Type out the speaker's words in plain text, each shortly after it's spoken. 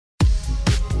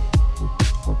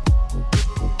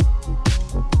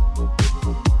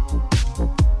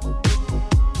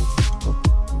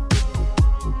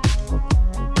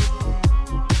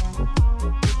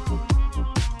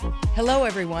Hello,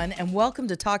 everyone, and welcome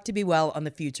to Talk to Be Well on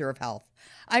the Future of Health.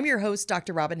 I'm your host,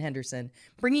 Dr. Robin Henderson,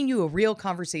 bringing you a real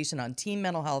conversation on teen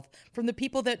mental health from the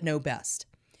people that know best.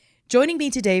 Joining me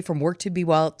today from Work to Be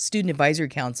Well Student Advisory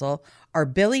Council are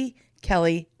Billy,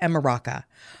 Kelly, and Maraka.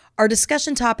 Our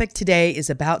discussion topic today is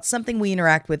about something we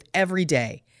interact with every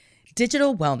day,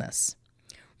 digital wellness.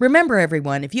 Remember,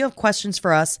 everyone, if you have questions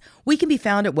for us, we can be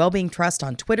found at Wellbeing Trust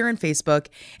on Twitter and Facebook,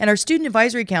 and our Student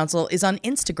Advisory Council is on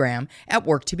Instagram at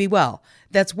Work to Be Well.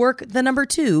 That's work, the number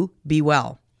 2, be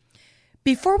well.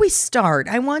 Before we start,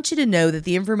 I want you to know that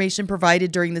the information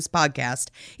provided during this podcast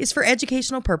is for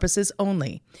educational purposes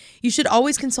only. You should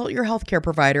always consult your healthcare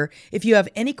provider if you have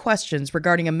any questions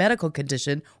regarding a medical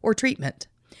condition or treatment.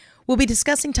 We'll be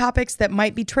discussing topics that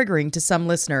might be triggering to some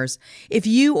listeners. If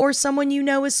you or someone you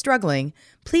know is struggling,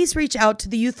 please reach out to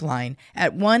the Youth Line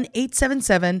at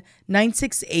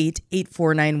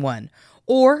 1-877-968-8491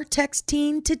 or text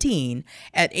teen to teen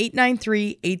at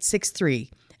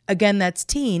 893-863. Again, that's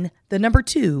teen, the number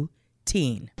 2,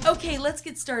 teen. Okay, let's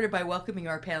get started by welcoming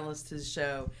our panelists to the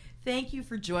show. Thank you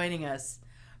for joining us.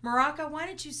 Maraka, why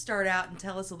don't you start out and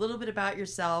tell us a little bit about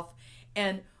yourself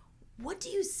and what do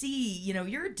you see? You know,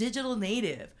 you're a digital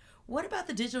native. What about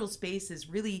the digital space is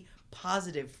really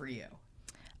positive for you?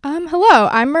 Hello,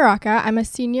 I'm Maraka. I'm a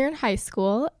senior in high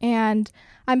school, and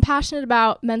I'm passionate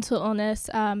about mental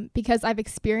illness because I've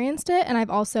experienced it, and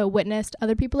I've also witnessed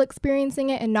other people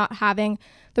experiencing it and not having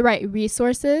the right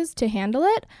resources to handle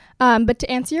it. But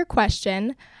to answer your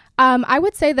question, I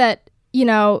would say that, you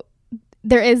know,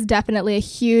 there is definitely a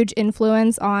huge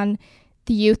influence on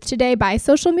the youth today by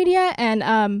social media,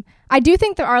 and I do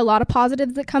think there are a lot of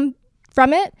positives that come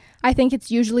from it. I think it's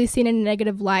usually seen in a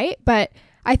negative light, but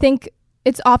I think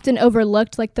it's often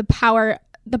overlooked, like the power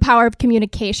of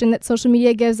communication that social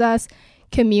media gives us,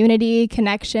 community,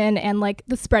 connection, and like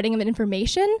the spreading of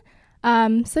information.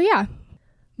 So yeah.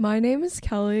 My name is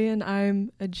Kelly, and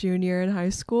I'm a junior in high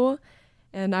school,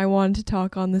 and I wanted to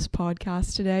talk on this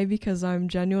podcast today because I'm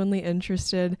genuinely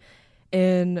interested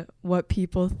in what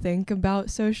people think about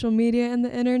social media and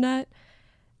the internet.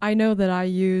 I know that I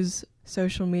use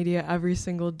social media every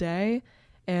single day,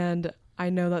 and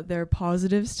I know that there are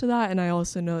positives to that, and I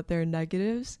also know that there are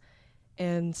negatives.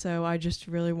 And so I just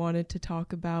really wanted to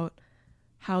talk about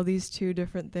how these two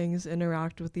different things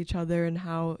interact with each other and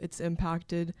how it's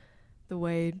impacted the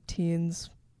way teens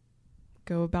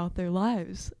go about their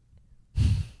lives.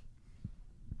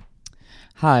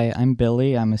 Hi, I'm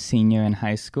Billy. I'm a senior in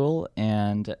high school,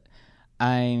 and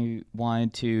I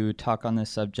wanted to talk on this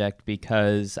subject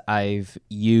because I've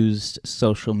used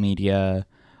social media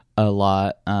a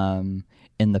lot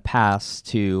in the past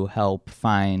to help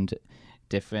find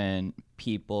different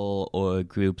people or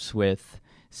groups with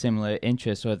similar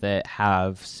interests or that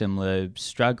have similar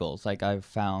struggles. Like I've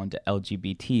found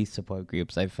LGBT support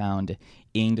groups, I've found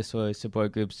eating disorder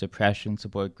support groups, depression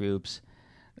support groups.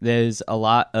 There's a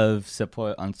lot of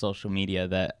support on social media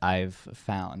that I've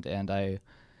found, and I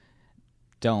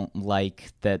don't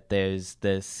like that there's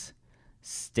this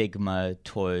stigma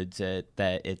towards it,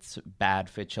 that it's bad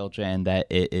for children, that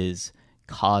it is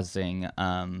causing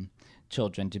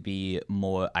children to be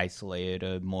more isolated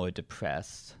or more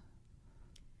depressed.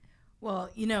 Well,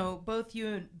 you know, both you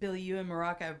and Billy, you and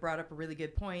Maraka have brought up a really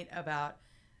good point about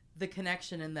the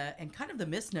connection and kind of the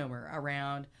misnomer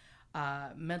around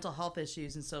mental health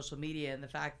issues in social media, and the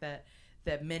fact that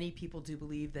many people do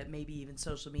believe that maybe even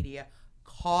social media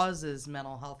causes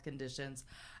mental health conditions.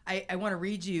 I want to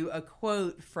read you a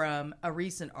quote from a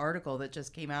recent article that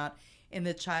just came out in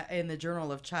the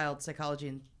Journal of Child Psychology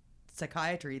and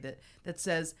Psychiatry that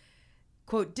says,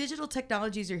 quote, "Digital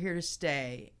technologies are here to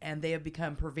stay, and they have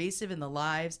become pervasive in the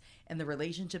lives and the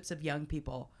relationships of young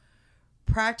people.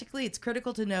 Practically, it's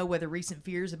critical to know whether recent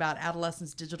fears about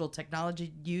adolescents' digital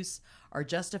technology use are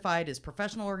justified as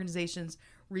professional organizations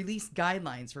release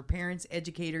guidelines for parents,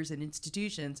 educators, and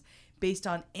institutions based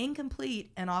on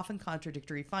incomplete and often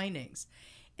contradictory findings."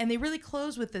 And they really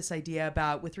close with this idea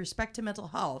about, with respect to mental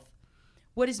health,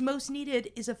 what is most needed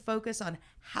is a focus on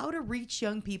how to reach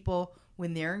young people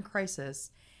when they're in crisis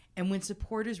and when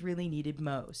support is really needed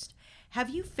most. Have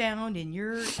you found in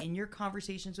your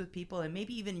conversations with people, and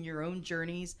maybe even in your own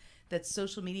journeys, that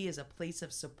social media is a place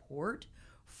of support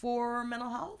for mental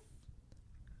health?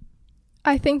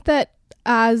 I think that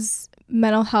as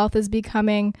mental health is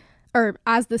becoming, or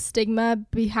as the stigma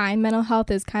behind mental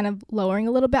health is kind of lowering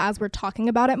a little bit as we're talking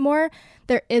about it more,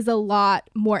 there is a lot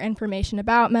more information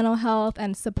about mental health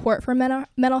and support for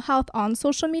mental health on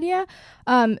social media.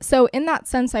 So in that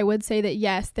sense, I would say that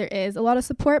yes, there is a lot of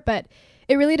support, but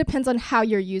it really depends on how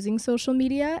you're using social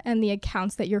media and the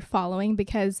accounts that you're following,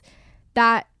 because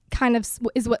that kind of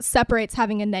is what separates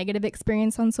having a negative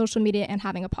experience on social media and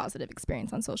having a positive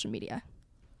experience on social media.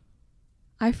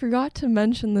 I forgot to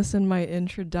mention this in my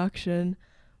introduction,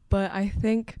 but I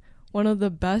think one of the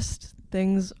best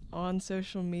things on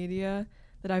social media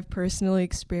that I've personally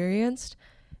experienced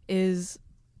is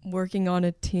working on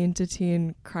a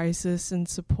teen-to-teen crisis and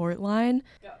support line.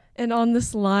 Yeah. And on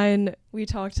this line, we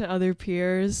talk to other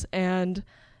peers, and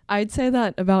I'd say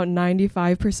that about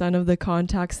 95% of the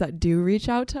contacts that do reach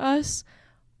out to us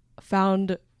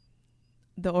found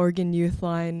the Oregon Youth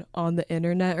Line on the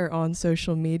internet or on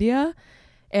social media.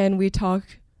 And we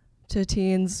talk to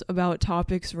teens about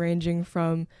topics ranging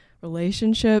from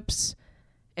relationships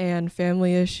and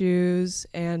family issues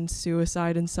and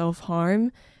suicide and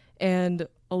self-harm. And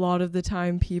a lot of the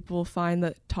time people find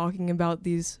that talking about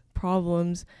these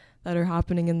problems that are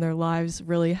happening in their lives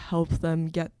really help them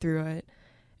get through it.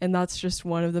 And that's just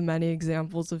one of the many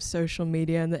examples of social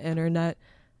media and the internet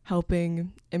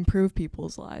helping improve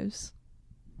people's lives.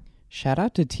 Shout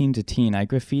out to Teen to Teen. I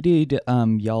graffitied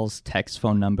y'all's text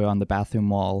phone number on the bathroom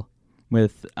wall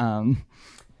with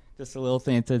just a little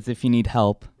thing that says if you need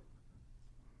help.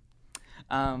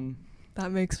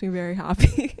 That makes me very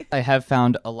happy. I have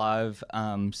found a lot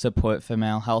of support for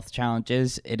mental health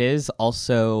challenges. It is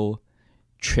also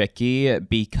tricky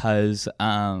because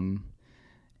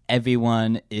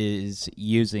everyone is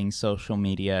using social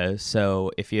media.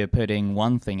 So if you're putting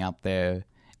one thing out there,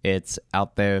 it's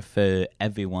out there for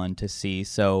everyone to see.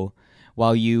 So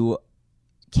while you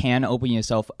can open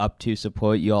yourself up to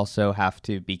support, you also have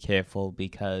to be careful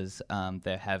because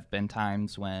there have been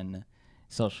times when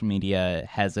social media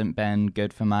hasn't been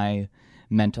good for my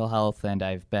mental health, and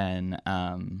I've been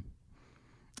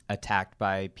attacked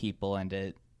by people, and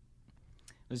it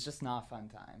was just not a fun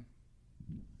time.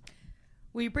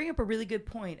 Well, you bring up a really good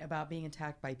point about being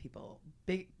attacked by people.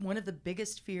 One of the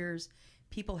biggest fears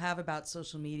people have about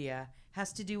social media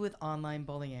has to do with online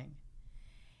bullying.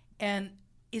 And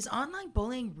is online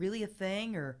bullying really a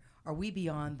thing, or are we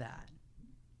beyond that?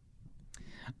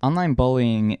 Online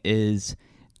bullying is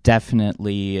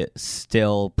definitely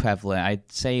still prevalent.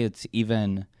 I'd say it's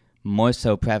even more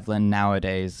so prevalent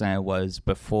nowadays than it was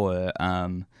before,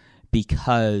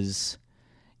 because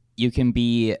you can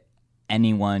be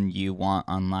anyone you want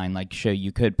online. Like, sure,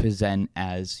 you could present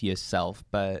as yourself,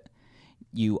 but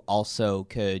you also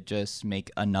could just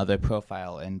make another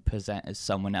profile and present as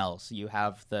someone else. You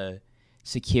have the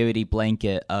security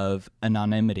blanket of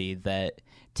anonymity that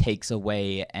takes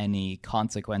away any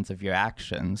consequence of your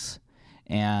actions.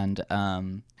 And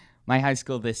my high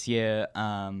school this year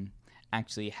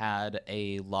actually had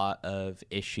a lot of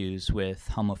issues with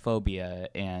homophobia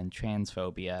and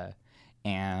transphobia.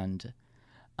 And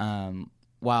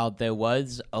while there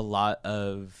was a lot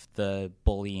of the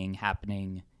bullying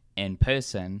happening in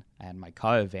person, I had my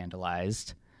car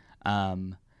vandalized, a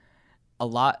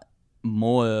lot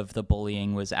more of the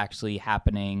bullying was actually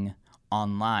happening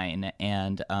online.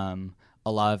 And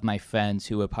a lot of my friends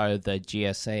who were part of the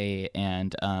GSA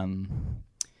and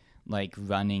like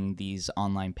running these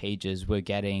online pages were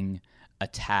getting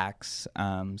attacks.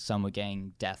 Some were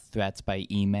getting death threats by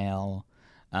email.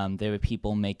 There were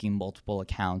people making multiple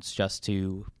accounts just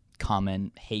to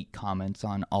comment hate comments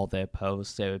on all their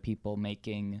posts. There were people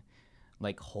making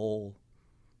like whole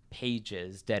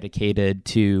pages dedicated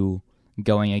to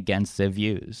going against their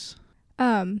views.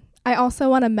 I also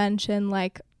want to mention,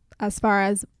 like, as far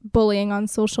as bullying on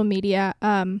social media,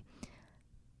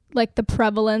 like the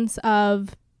prevalence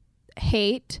of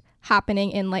hate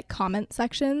happening in like comment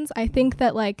sections. I think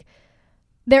that like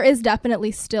there is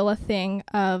definitely still a thing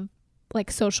of like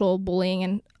social bullying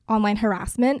and online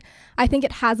harassment. I think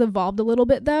it has evolved a little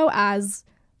bit though, as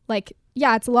like,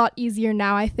 yeah, it's a lot easier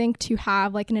now, I think, to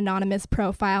have like an anonymous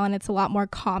profile, and it's a lot more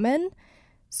common.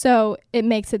 So it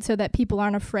makes it so that people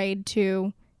aren't afraid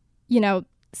to, you know,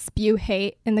 spew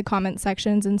hate in the comment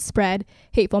sections and spread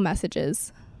hateful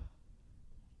messages.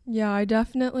 Yeah, I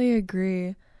definitely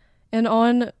agree. And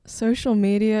on social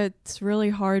media, it's really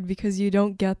hard because you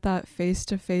don't get that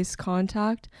face-to-face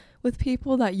contact with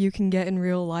people that you can get in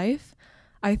real life.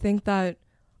 I think that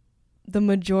the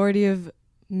majority of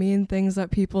mean things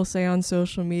that people say on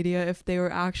social media, if they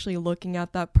were actually looking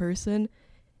at that person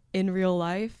in real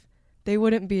life, they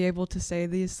wouldn't be able to say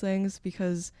these things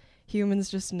because humans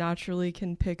just naturally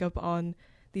can pick up on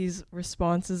these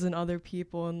responses in other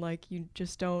people, and like you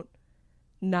just don't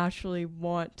naturally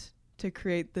want to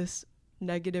create this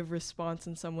negative response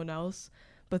in someone else.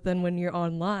 But then when you're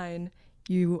online,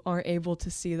 you aren't able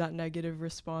to see that negative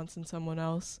response in someone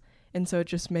else, and so it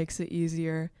just makes it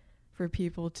easier for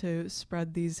people to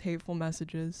spread these hateful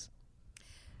messages.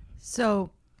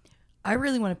 So I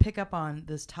really want to pick up on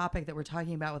this topic that we're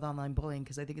talking about with online bullying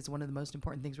because I think it's one of the most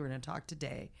important things we're going to talk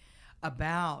today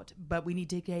about. But we need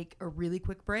to take a really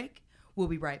quick break. We'll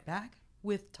be right back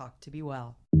with Talk to Be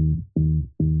Well.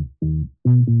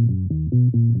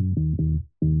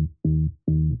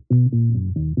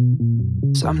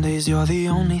 Some days you're the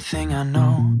only thing I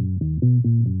know,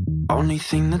 only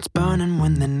thing that's burning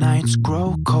when the nights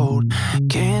grow cold.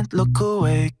 Can't look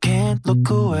away, can't look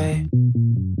away.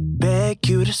 Beg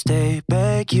you to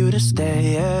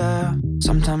stay, yeah.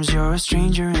 Sometimes you're a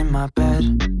stranger in my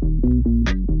bed.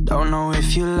 Don't know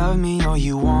if you love me or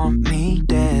you want me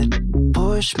dead.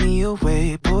 Push me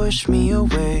away,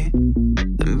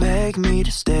 then beg me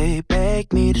to stay,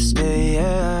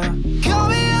 yeah. Call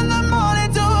me in the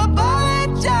morning to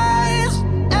apologize.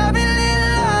 Every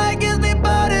little lie gives me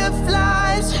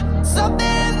butterflies. Something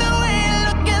in the wind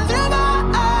looking through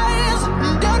my eyes.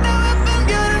 Don't know if I'm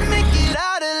gonna make it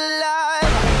out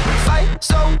alive. Fight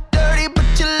so dirty,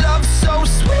 but your love so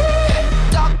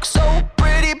sweet. Talk so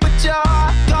pretty, but your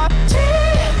heart got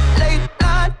teeth. Late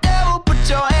night devil, put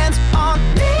your hands on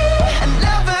me. And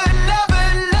never, never,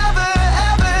 never,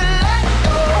 ever let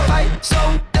go. Fight so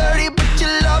dirty, but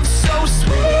your love so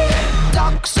sweet.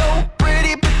 Talk so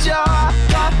pretty, but your heart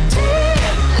got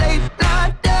teeth. Late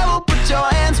night devil, put your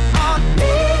hands on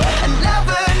me. And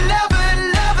never, never,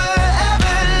 never,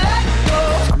 ever let go.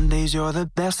 Some days you're the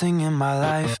best thing in my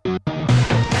life.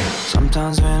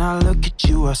 Sometimes when I look at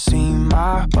you, I see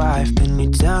my wife. Then you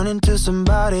turn into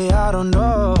somebody I don't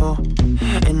know,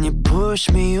 and you push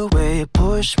me away,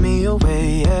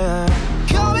 yeah.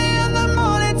 Call me in the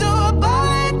morning to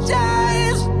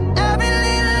apologize. Every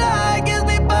little lie gives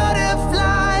me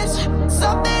butterflies.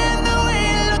 Something in the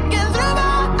wind looking through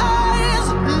my eyes.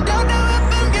 Don't know if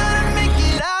I'm gonna make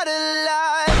it out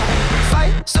alive.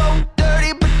 Fight so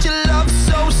dirty, but your love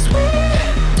so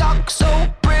sweet. Talk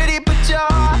so pretty, but your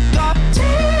heart got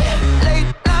teeth.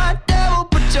 Late night devil,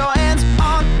 put your hands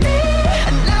on me.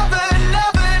 And never,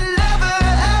 never, never,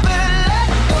 ever let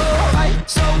go. Fight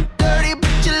so dirty,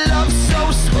 but your love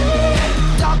so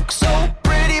sweet. Talk so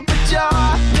pretty, but your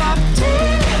heart got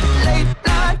teeth. Late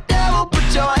night devil,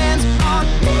 put your hands on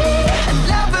me. And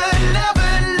never, never,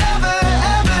 never,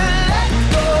 ever let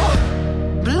go.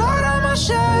 Blood on my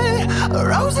shirt, a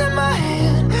rose in my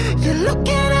hand. You're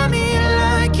looking at me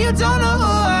like you don't know who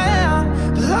I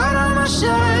am. Blood on my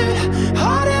shirt,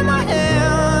 heart in my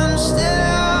hand. Still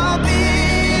I'll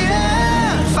be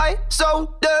here. Fight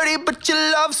so dirty, but your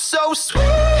love so sweet.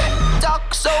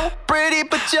 Talk so pretty,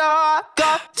 but your heart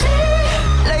got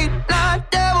teeth. Late night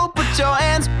devil, put your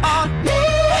hands on me.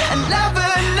 And never,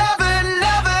 never,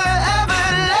 never, ever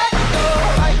let go.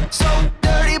 Fight so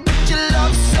dirty, but your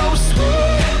love so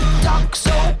sweet. Talk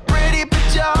so pretty,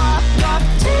 but your heart got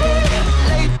teeth.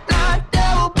 Late night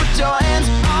devil, put your hands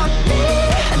on me.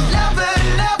 And never,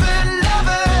 never,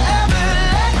 never, ever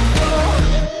let go.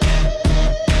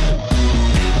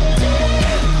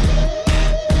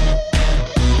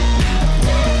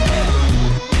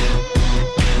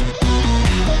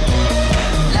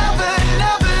 Never,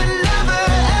 never, never,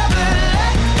 ever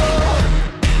let go.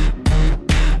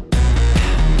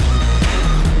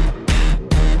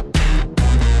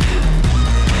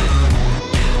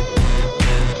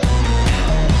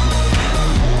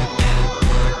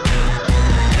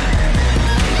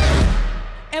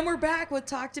 And we're back with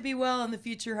Talk to Be Well and the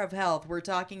Future of Health. We're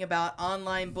talking about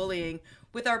online bullying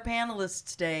with our panelists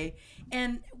today.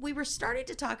 And we were starting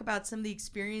to talk about some of the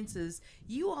experiences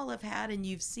you all have had and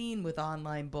you've seen with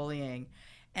online bullying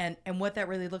and what that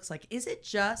really looks like. Is it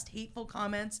just hateful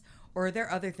comments or are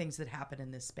there other things that happen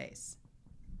in this space?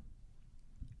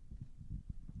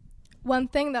 One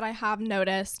thing that I have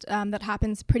noticed that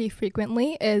happens pretty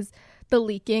frequently is the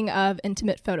leaking of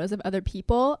intimate photos of other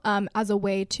people as a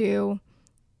way to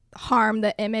harm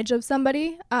the image of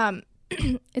somebody.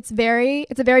 It's a very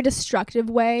destructive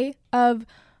way of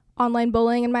online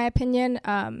bullying, in my opinion.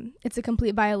 It's a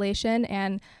complete violation,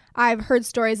 and I've heard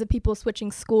stories of people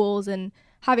switching schools and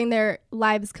having their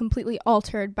lives completely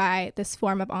altered by this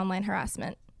form of online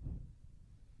harassment.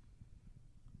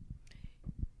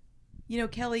 You know,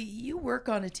 Kelly, you work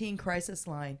on a teen crisis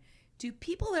line. Do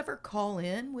people ever call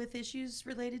in with issues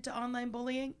related to online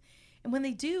bullying? And when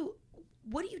they do,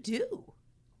 what do you do?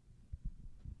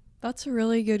 That's a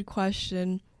really good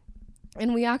question.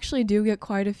 And we actually do get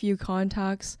quite a few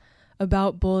contacts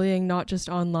about bullying, not just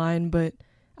online, but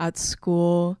at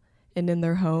school and in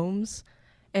their homes.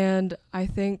 And I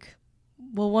think,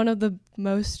 well, one of the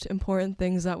most important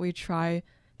things that we try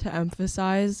to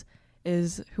emphasize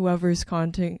is whoever's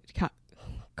contacting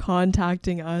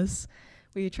us,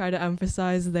 we try to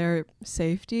emphasize their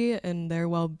safety and their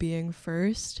well-being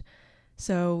first.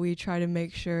 So we try to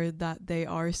make sure that they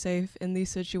are safe in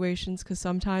these situations, because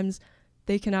sometimes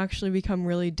they can actually become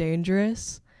really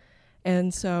dangerous.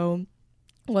 And so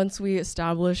once we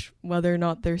establish whether or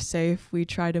not they're safe, we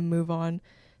try to move on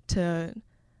to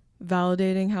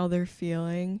validating how they're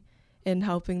feeling and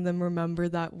helping them remember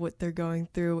that what they're going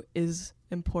through is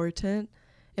important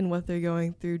and what they're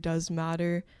going through does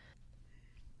matter.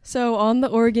 So on the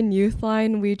Oregon Youth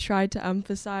Line, we tried to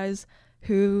emphasize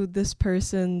who this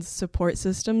person's support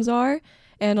systems are,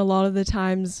 and a lot of the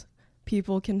times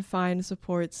people can find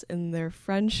supports in their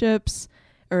friendships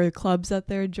or clubs that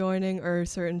they're joining or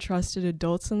certain trusted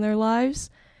adults in their lives.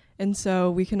 And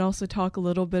so we can also talk a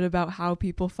little bit about how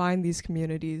people find these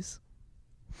communities.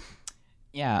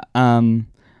 Yeah,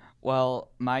 well,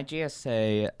 my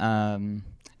GSA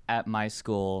at my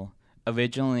school,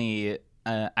 originally,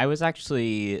 I was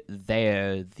actually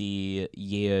there the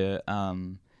year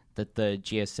that the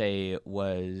GSA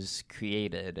was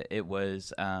created. It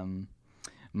was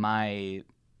my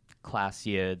class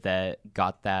year that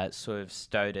got that sort of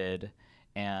started,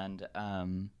 and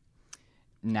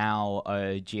now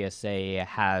our GSA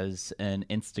has an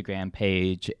Instagram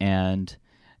page, and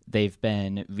they've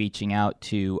been reaching out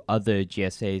to other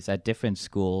GSAs at different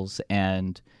schools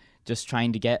and just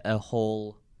trying to get a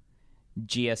whole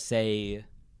GSA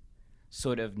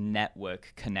sort of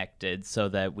network connected so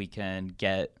that we can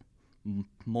get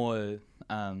more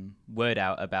word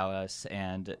out about us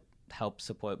and help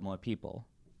support more people.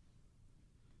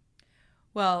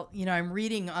 Well, I'm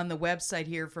reading on the website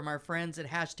here from our friends at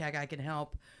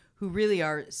 #ICanHelp, who really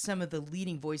are some of the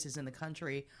leading voices in the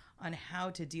country on how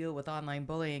to deal with online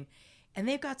bullying. And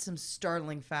they've got some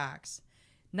startling facts.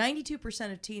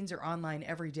 92% of teens are online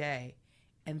every day,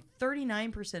 and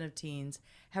 39% of teens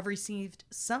have received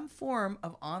some form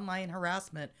of online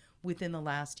harassment within the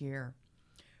last year.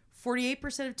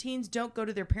 48% of teens don't go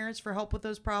to their parents for help with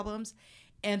those problems,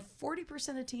 and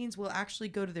 40% of teens will actually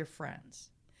go to their friends.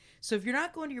 So if you're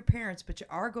not going to your parents, but you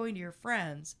are going to your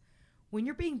friends, when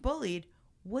you're being bullied,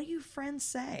 what do your friends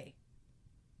say?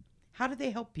 How do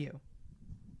they help you?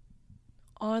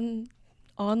 On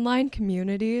online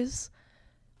communities,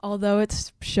 although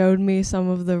it's showed me some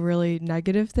of the really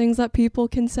negative things that people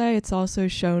can say, it's also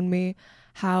shown me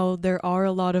how there are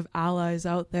a lot of allies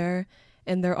out there,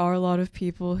 and there are a lot of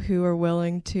people who are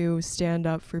willing to stand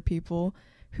up for people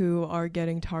who are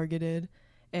getting targeted.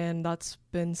 And that's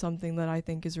been something that I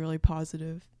think is really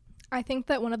positive. I think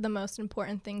that one of the most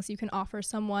important things you can offer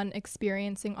someone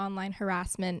experiencing online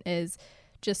harassment is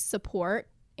just support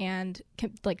and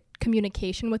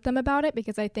communication with them about it,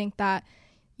 because I think that,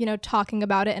 talking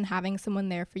about it and having someone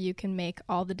there for you can make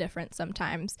all the difference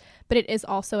sometimes. But it is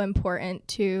also important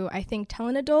to, I think, tell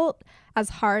an adult, as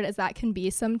hard as that can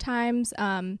be sometimes,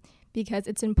 because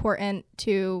it's important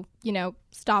to,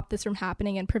 stop this from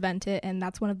happening and prevent it. And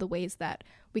that's one of the ways that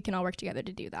we can all work together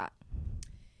to do that.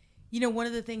 One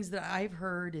of the things that I've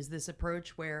heard is this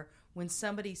approach where when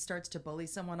somebody starts to bully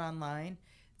someone online,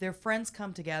 their friends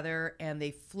come together and they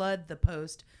flood the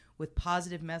post with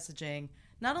positive messaging,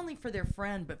 not only for their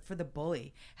friend, but for the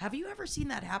bully. Have you ever seen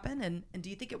that happen? And do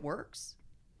you think it works?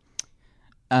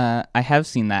 I have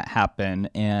seen that happen,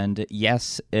 and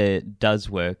yes, it does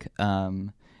work,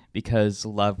 because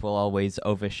love will always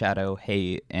overshadow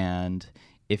hate. And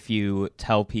if you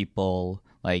tell people,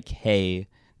 like, hey,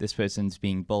 this person's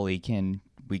being bullied, can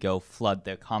we go flood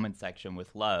their comment section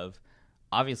with love?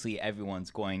 Obviously,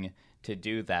 everyone's going to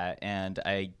do that, and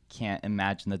I can't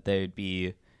imagine that there'd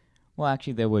be, well,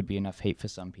 actually, there would be enough hate for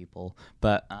some people,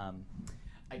 but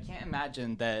I can't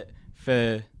imagine that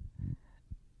for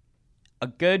a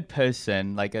good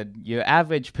person, like your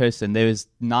average person, there's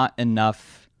not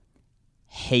enough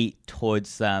hate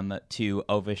towards them to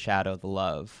overshadow the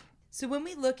love. So when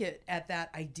we look at that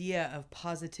idea of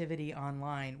positivity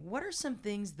online, what are some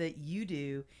things that you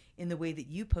do in the way that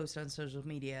you post on social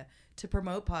media to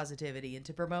promote positivity and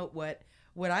to promote what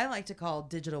I like to call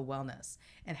digital wellness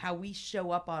and how we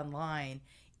show up online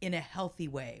in a healthy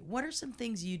way? What are some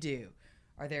things you do?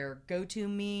 Are there go-to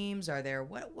memes?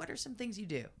 What are some things you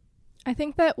do? I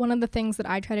think that one of the things that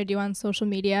I try to do on social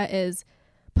media is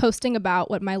posting about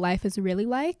what my life is really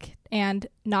like, and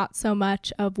not so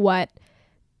much of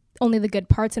only the good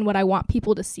parts and what I want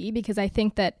people to see, because I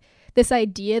think that this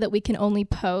idea that we can only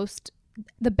post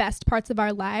the best parts of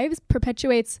our lives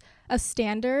perpetuates a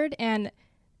standard and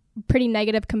pretty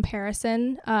negative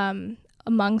comparison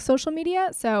among social media.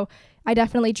 So I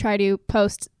definitely try to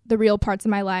post the real parts of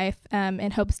my life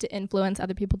in hopes to influence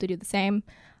other people to do the same.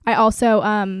 I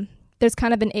also, there's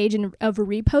kind of an age of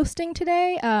reposting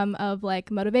today of like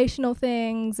motivational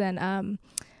things and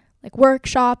like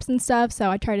workshops and stuff. So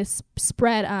I try to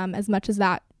spread as much as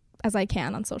that as I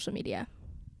can on social media.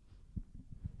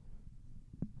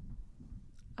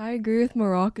 I agree with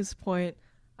Maraka's point.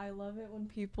 I love it when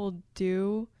people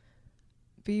do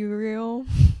be real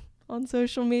on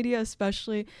social media,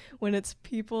 especially when it's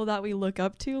people that we look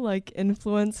up to, like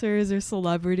influencers or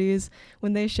celebrities.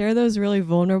 When they share those really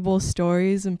vulnerable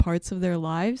stories and parts of their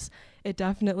lives, it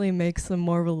definitely makes them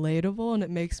more relatable, and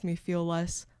it makes me feel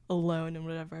less alone in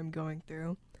whatever I'm going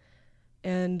through.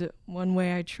 And one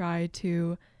way I try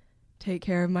to take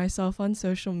care of myself on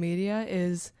social media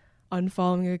is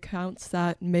unfollowing accounts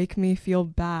that make me feel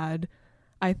bad.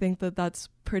 I think that that's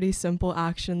pretty simple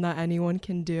action that anyone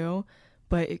can do,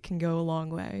 but it can go a long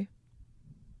way.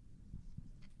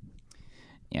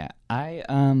 Yeah, I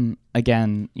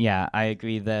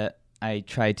agree that I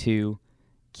try to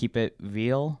keep it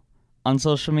real on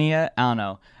social media. I don't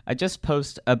know. I just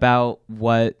post about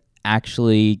what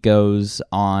actually goes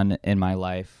on in my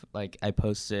life. Like, I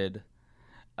posted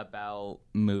about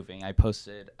moving, I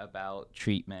posted about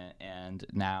treatment, and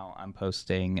now I'm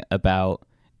posting about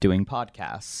doing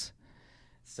podcasts.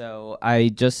 So I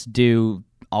just do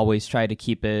always try to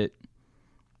keep it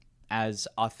as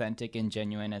authentic and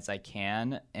genuine as I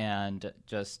can, and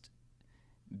just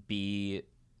be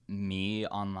me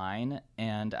online.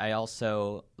 And I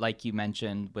also, like you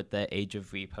mentioned with the age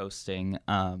of reposting,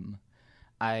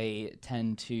 I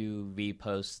tend to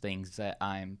repost things that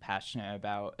I'm passionate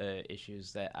about,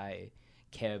 issues that I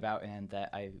care about, and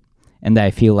that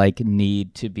I feel like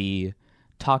need to be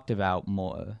talked about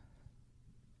more.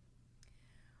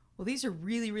 Well, these are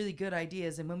really, really good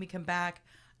ideas. And when we come back,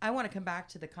 I want to come back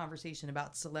to the conversation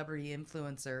about celebrity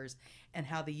influencers and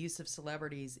how the use of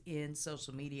celebrities in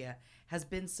social media has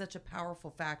been such a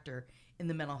powerful factor in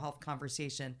the mental health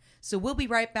conversation. So we'll be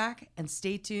right back, and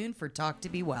stay tuned for Talk to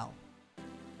Be Well.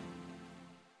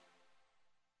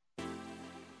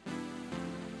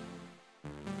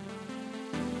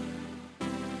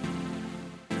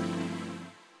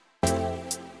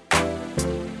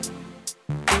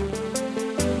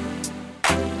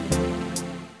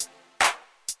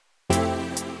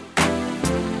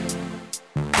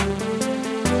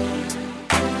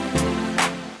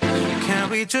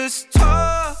 We just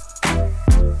talk.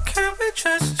 Can we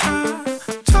just talk?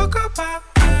 Talk about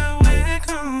where we're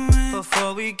going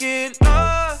before we get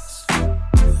lost.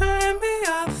 Let me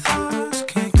our thoughts.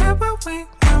 Can't get what we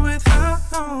want without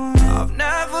knowing. I've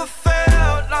never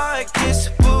felt like this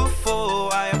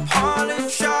before. I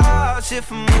apologize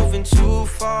if I'm moving too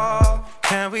far.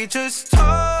 Can we just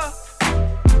talk?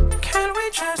 Can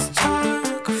we just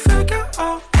talk? Figure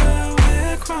out where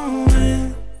we're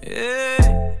growing. Yeah.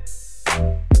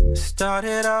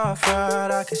 Started off right,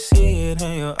 I can see it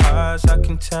in your eyes. I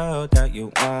can tell that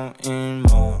you wanting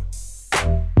more.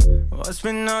 What's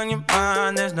been on your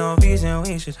mind? There's no reason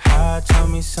we should hide. Tell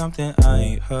me something I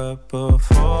ain't heard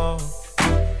before.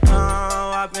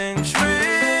 Oh, I've been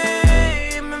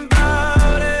dreaming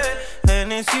about it,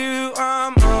 and it's you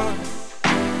I'm on.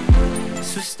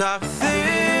 So stop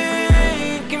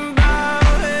thinking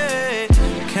about it.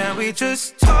 Can we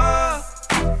just talk?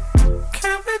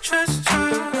 Can we just talk?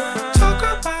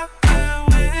 Talk about where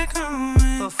we're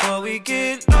going before we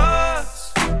get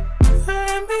lost.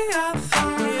 Let me our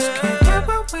thoughts. Can't get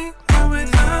what we want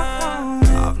without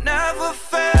knowing. I've never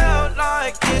felt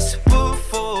like this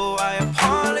before. I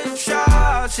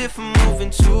apologize if I'm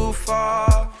moving too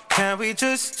far. Can we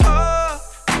just talk?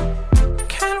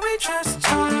 Can we just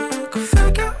talk?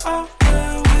 Figure out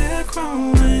where we're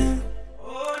growing.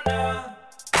 Oh, no.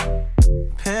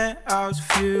 Penthouse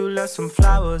view, left some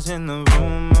flowers in the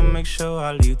room. I'll make sure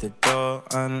I leave the door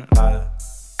unlocked.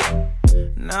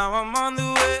 Now I'm on the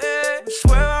way,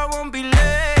 swear I won't be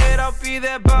late. I'll be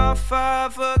there by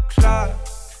 5 o'clock.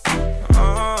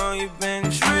 Oh, you've been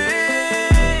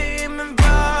dreaming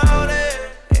about it,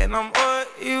 and I'm what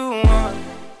you want.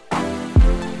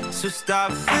 So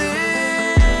stop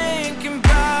thinking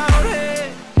about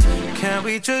it. Can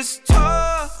we just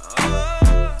talk?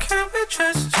 Can we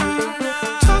just talk?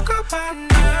 Talk about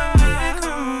where we're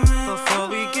going before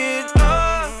we get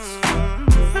lost.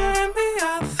 Let me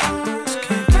our thoughts.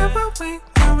 Can't get what we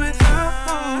want without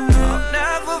knowing. I've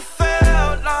never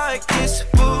felt like this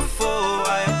before.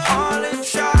 I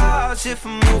apologize if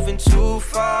I'm moving too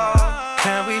far.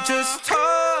 Can we just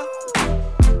talk?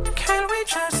 Can we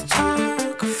just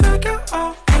talk? Figure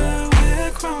out where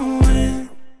we're growing.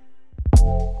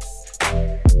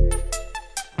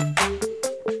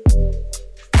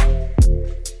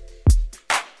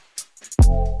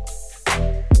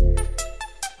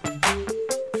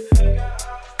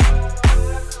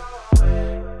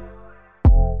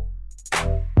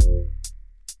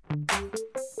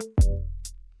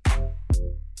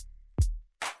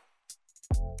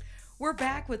 We're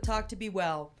back with Talk to Be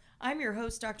Well. I'm your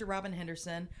host, Dr. Robin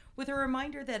Henderson, with a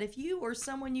reminder that if you or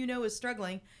someone you know is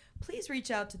struggling, please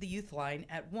reach out to the Youth Line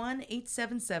at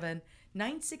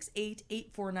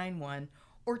 1-877-968-8491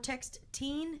 or text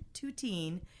TEEN to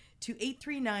TEEN to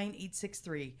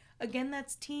 839-863. Again,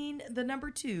 that's TEEN, the number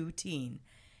 2, TEEN.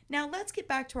 Now let's get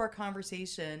back to our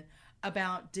conversation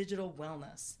about digital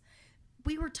wellness.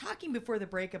 We were talking before the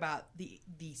break about the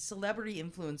celebrity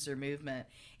influencer movement,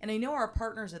 and I know our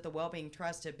partners at the Wellbeing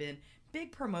Trust have been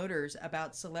big promoters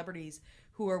about celebrities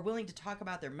who are willing to talk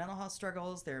about their mental health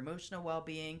struggles, their emotional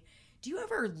well-being. Do you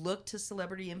ever look to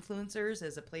celebrity influencers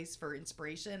as a place for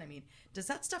inspiration? I mean, does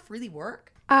that stuff really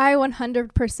work? I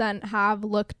 100% have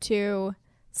looked to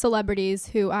celebrities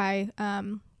who I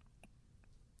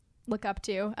look up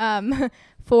to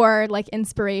for like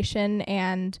inspiration,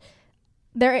 and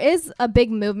there is a big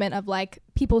movement of like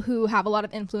people who have a lot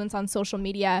of influence on social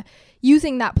media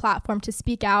using that platform to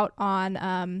speak out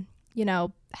on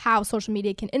how social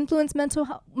media can influence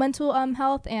mental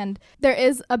health. And there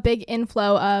is a big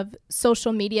inflow of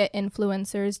social media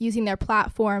influencers using their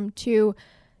platform to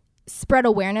spread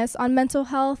awareness on mental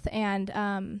health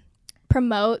and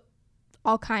promote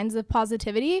all kinds of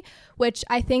positivity, which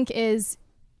I think is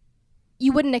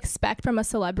you wouldn't expect from a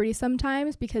celebrity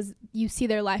sometimes because you see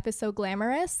their life is so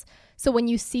glamorous. So when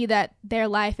you see that their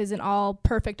life isn't all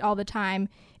perfect all the time,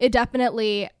 it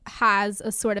definitely has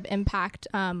a sort of impact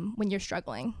when you're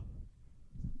struggling.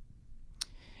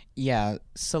 Yeah,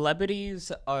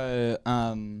 celebrities are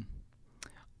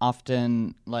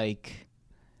often like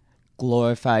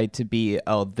glorified to be,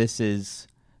 oh, this is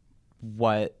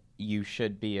what you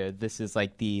should be, or this is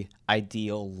like the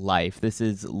ideal life, this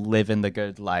is living the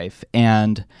good life.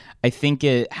 And I think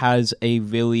it has a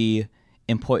really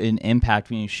important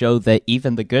impact when you show that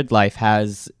even the good life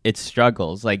has its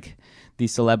struggles. Like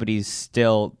these celebrities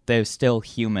they're still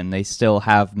human, they still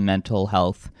have mental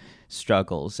health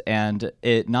struggles, and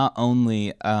it not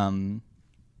only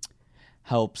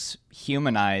helps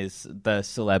humanize the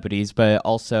celebrities, but it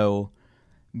also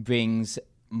brings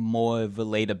more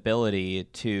relatability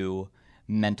to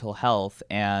mental health.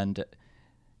 And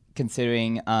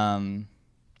considering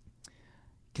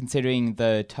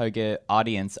the target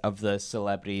audience of the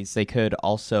celebrities, they could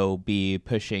also be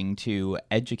pushing to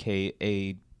educate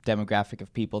a demographic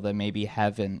of people that maybe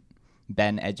haven't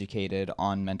been educated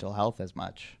on mental health as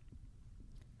much.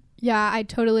 Yeah, I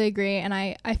totally agree. And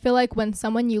I feel like when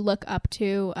someone you look up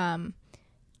to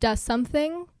does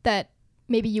something that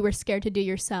maybe you were scared to do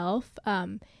yourself,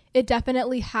 it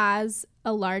definitely has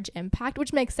a large impact,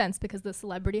 which makes sense because the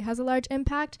celebrity has a large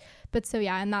impact. But so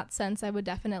yeah, in that sense, I would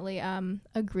definitely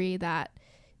agree that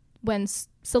when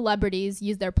celebrities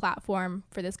use their platform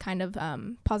for this kind of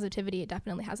positivity, it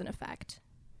definitely has an effect.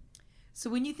 So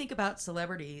when you think about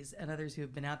celebrities and others who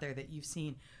have been out there that you've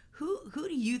seen, who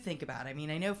do you think about? I mean,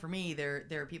 I know for me, there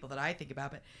are people that I think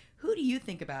about, but who do you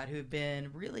think about who've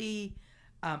been really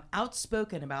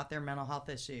outspoken about their mental health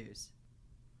issues?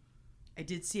 I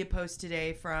did see a post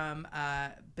today from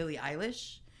Billie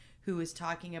Eilish, who was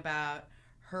talking about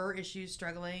her issues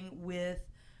struggling with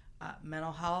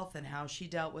mental health and how she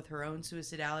dealt with her own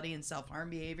suicidality and self-harm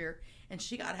behavior, and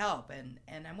she got help. And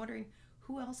I'm wondering,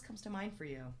 who else comes to mind for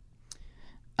you?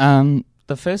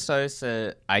 The first artist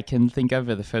that I can think of,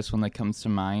 or the first one that comes to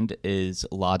mind, is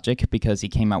Logic, because he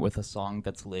came out with a song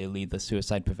that's literally the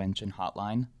suicide prevention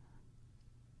hotline.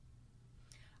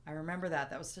 I remember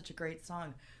that. That was such a great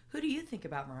song. Who do you think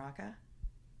about, Maraka?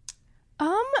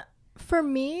 For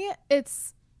me,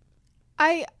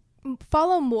 I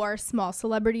follow more small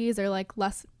celebrities or like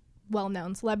less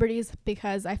well-known celebrities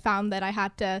because I found that I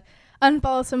had to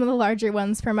unfollow some of the larger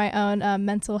ones for my own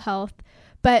mental health.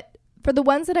 But for the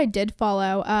ones that I did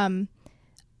follow,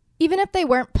 even if they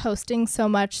weren't posting so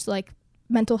much like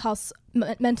mental health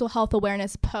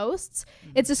awareness posts,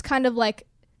 it's just kind of like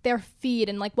their feed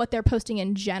and like what they're posting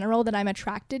in general that I'm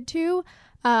attracted to.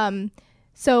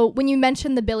 So when you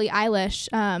mentioned the Billie Eilish,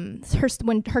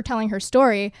 when her telling her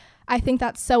story, I think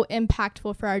that's so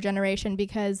impactful for our generation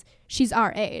because she's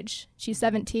our age. She's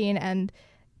 17 and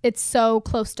it's so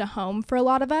close to home for a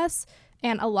lot of us.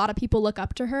 And a lot of people look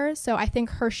up to her. So I think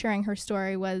her sharing her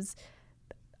story was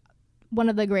one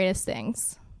of the greatest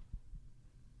things.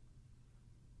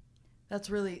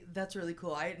 That's really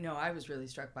cool. I was really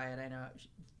struck by it. I know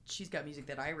she's got music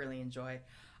that I really enjoy.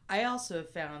 I also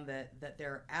have found that there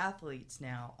are athletes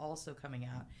now also coming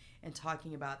out and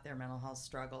talking about their mental health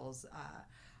struggles.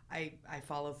 I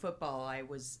follow football. I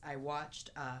watched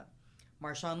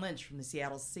Marshawn Lynch from the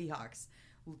Seattle Seahawks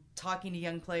talking to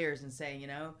young players and saying,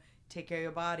 take care of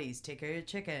your bodies, take care of your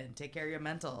chicken, take care of your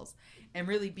mentals, and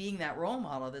really being that role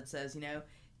model that says,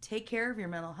 take care of your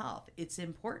mental health. It's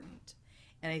important.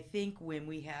 And I think when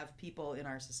we have people in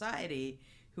our society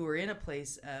who are in a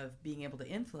place of being able to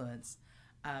influence,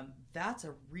 that's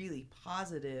a really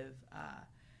positive,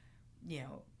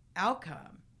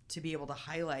 outcome to be able to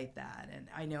highlight that. And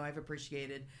I know I've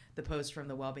appreciated the post from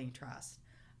the Wellbeing Trust.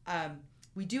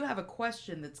 We do have a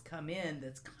question that's come in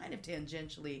that's kind of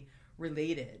tangentially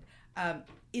related.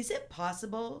 Is it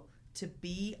possible to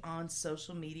be on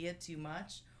social media too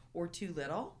much or too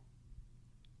little?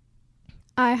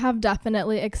 I have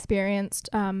definitely experienced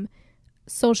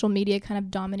social media kind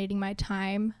of dominating my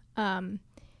time.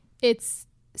 It's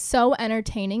so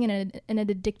entertaining in an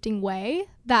addicting way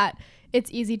that it's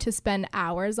easy to spend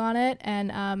hours on it.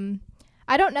 And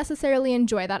I don't necessarily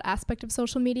enjoy that aspect of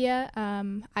social media.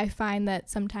 I find that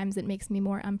sometimes it makes me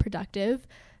more unproductive.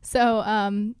 So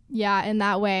in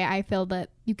that way, I feel that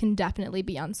you can definitely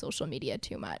be on social media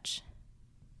too much.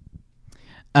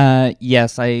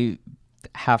 Yes, I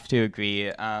have to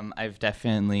agree. I've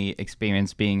definitely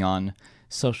experienced being on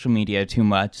social media too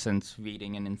much, since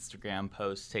reading an Instagram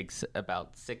post takes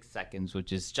about 6 seconds,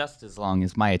 which is just as long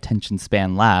as my attention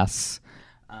span lasts.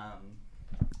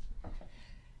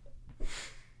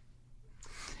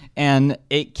 And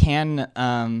it can,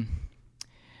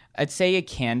 I'd say it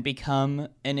can become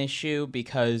an issue,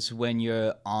 because when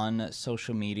you're on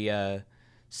social media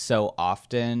so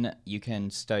often, you can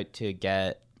start to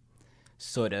get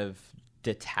sort of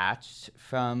detached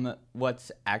from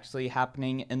what's actually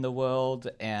happening in the world.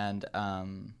 And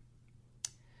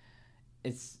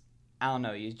it's, I don't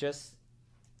know, you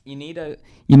need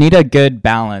a good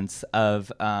balance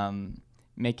of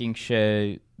making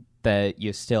sure that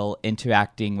you're still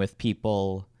interacting with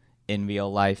people in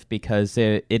real life, because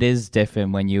it is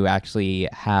different when you actually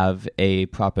have a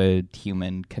proper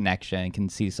human connection and can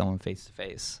see someone face to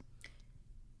face.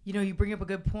 You bring up a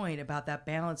good point about that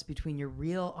balance between your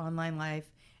real online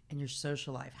life and your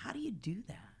social life. How do you do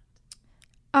that?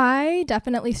 I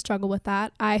definitely struggle with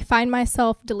that. I find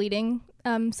myself deleting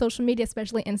social media,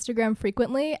 especially Instagram,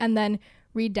 frequently, and then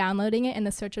re-downloading it in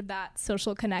the search of that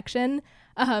social connection.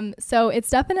 So it's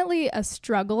definitely a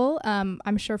struggle,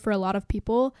 I'm sure, for a lot of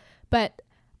people. But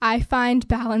I find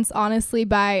balance, honestly,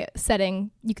 by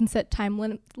you can set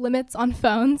time limits on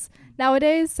phones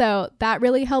nowadays. So that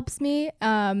really helps me.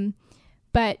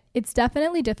 But it's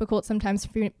definitely difficult sometimes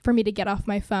for me to get off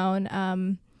my phone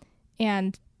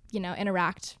and,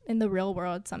 interact in the real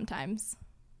world sometimes.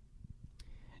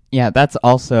 Yeah, that's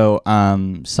also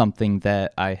something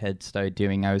that I had started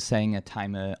doing. I was setting a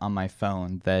timer on my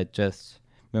phone that just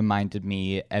reminded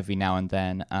me every now and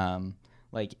then.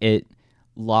 It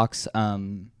locks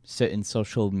certain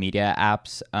social media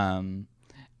apps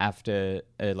after,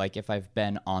 if I've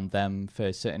been on them for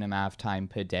a certain amount of time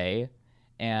per day.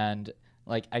 And,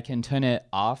 I can turn it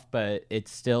off, but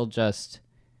it's still just,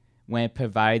 when it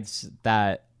provides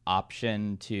that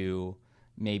option to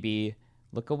maybe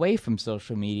look away from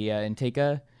social media and take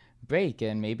a break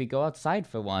and maybe go outside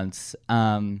for once,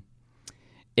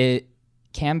 it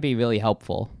can be really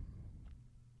helpful.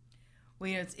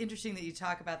 Well, it's interesting that you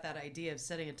talk about that idea of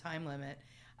setting a time limit.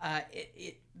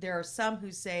 There are some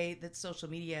who say that social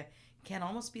media can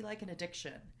almost be like an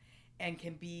addiction and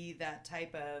can be that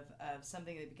type of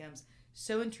something that becomes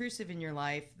so intrusive in your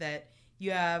life that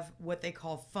you have what they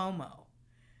call FOMO,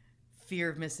 fear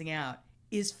of missing out.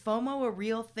 Is FOMO a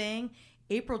real thing?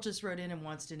 April just wrote in and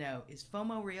wants to know, is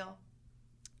FOMO real?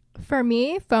 For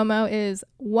me, FOMO is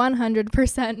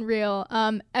 100% real.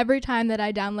 Every time that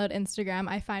I download Instagram,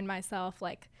 I find myself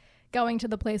going to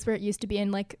the place where it used to be, and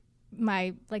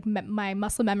my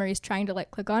muscle memory is trying to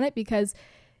click on it, because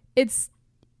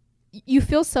you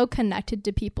feel so connected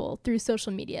to people through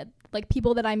social media,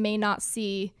 people that I may not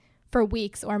see for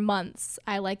weeks or months.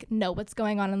 I know what's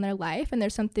going on in their life, and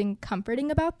there's something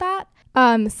comforting about that.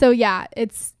 So yeah,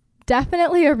 it's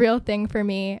definitely a real thing for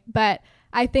me, but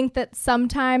I think that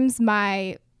sometimes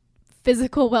my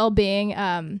physical well-being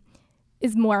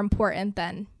is more important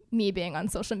than me being on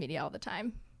social media all the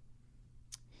time.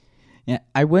 Yeah,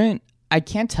 I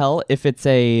can't tell if it's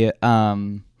a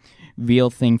real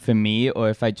thing for me, or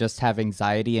if I just have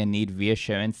anxiety and need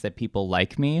reassurance that people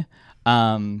like me.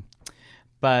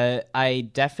 But I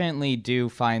definitely do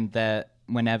find that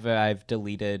whenever I've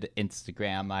deleted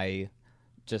Instagram, I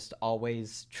just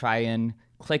always try and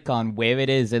click on where it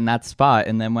is in that spot,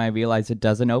 and then when I realize it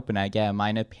doesn't open, I get a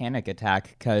minor panic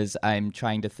attack, because I'm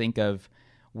trying to think of,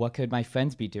 what could my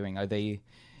friends be doing? Are they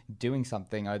doing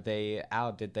something? Are they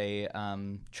out? Did they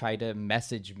try to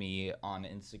message me on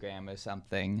Instagram or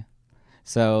something?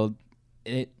 So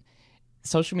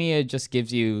social media just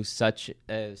gives you such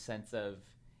a sense of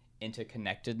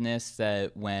interconnectedness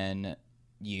that when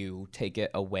you take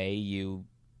it away, you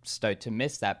start to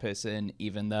miss that person,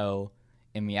 even though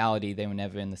in reality they were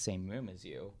never in the same room as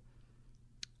you.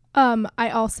 I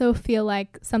also feel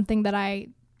like something that I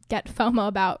get FOMO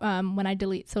about when I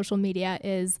delete social media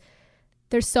is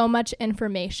there's so much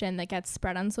information that gets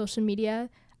spread on social media.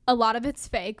 A lot of it's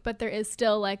fake, but there is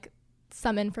still like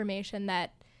some information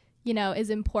that, you know, is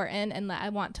important, and I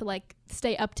want to like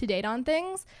stay up to date on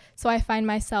things. So I find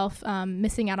myself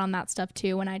missing out on that stuff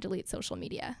too when I delete social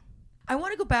media. I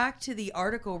want to go back to the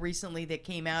article recently that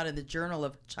came out in the Journal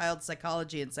of Child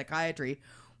Psychology and Psychiatry,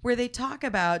 where they talk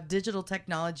about digital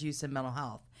technology use in mental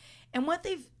health. And what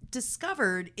they've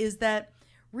discovered is that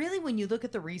really when you look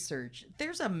at the research,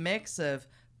 there's a mix of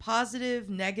positive,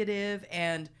 negative,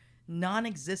 and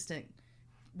non-existent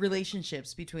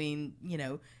relationships between, you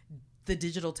know, the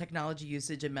digital technology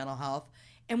usage in mental health.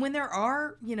 And when there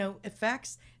are, you know,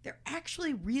 effects, they're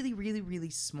actually really, really, really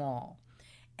small.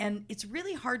 And it's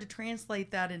really hard to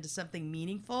translate that into something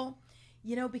meaningful,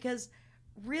 you know, because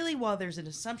really while there's an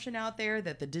assumption out there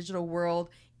that the digital world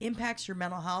impacts your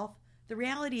mental health, the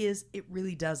reality is it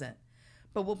really doesn't.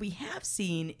 But what we have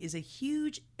seen is a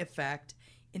huge effect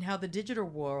in how the digital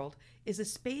world is a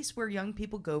space where young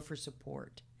people go for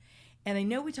support. And I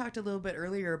know we talked a little bit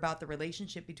earlier about the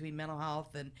relationship between mental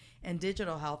health and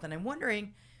digital health. And I'm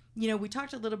wondering, you know, we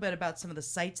talked a little bit about some of the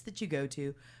sites that you go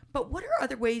to, but what are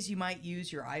other ways you might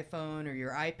use your iPhone or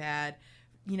your iPad,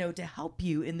 you know, to help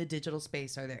you in the digital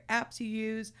space? Are there apps you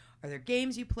use? Are there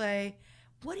games you play?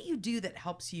 What do you do that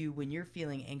helps you when you're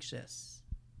feeling anxious?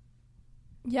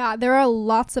 Yeah, there are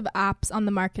lots of apps on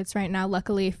the markets right now,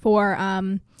 luckily, for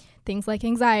things like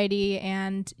anxiety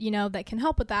and, you know, that can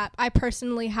help with that. I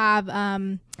personally have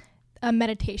a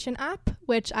meditation app,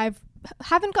 which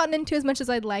haven't gotten into as much as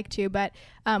I'd like to, but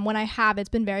when I have, it's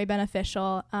been very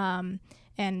beneficial,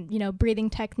 and, you know, breathing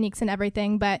techniques and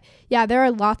everything. But yeah, there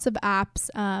are lots of apps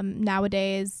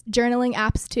nowadays, journaling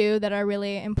apps too, that are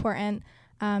really important.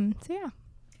 So yeah.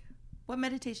 What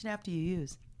meditation app do you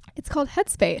use? It's called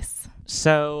Headspace.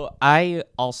 So I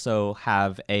also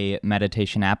have a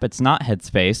meditation app. It's not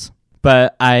Headspace,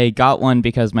 but I got one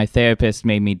because my therapist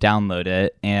made me download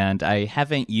it, and I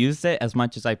haven't used it as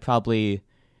much as I probably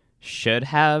should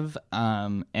have.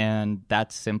 And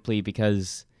that's simply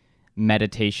because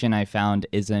meditation, I found,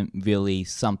 isn't really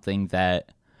something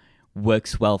that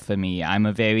works well for me. I'm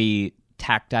a very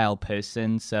tactile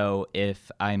person, so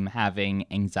if I'm having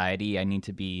anxiety, I need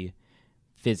to be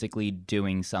physically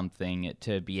doing something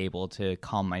to be able to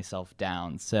calm myself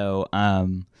down. So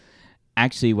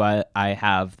actually what I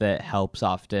have that helps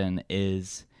often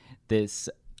is this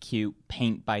cute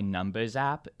Paint by Numbers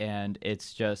app, and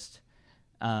it's just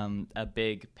a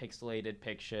big pixelated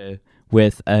picture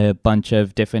with a bunch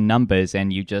of different numbers,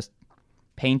 and you just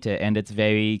paint it, and it's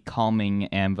very calming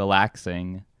and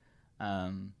relaxing.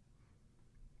 And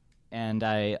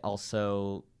I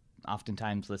also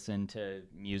oftentimes listen to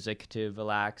music to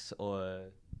relax, or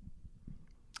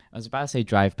I was about to say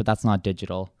drive, but that's not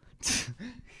digital.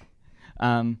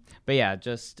 But yeah,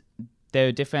 just there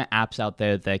are different apps out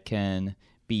there that can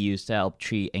be used to help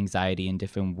treat anxiety in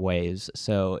different ways.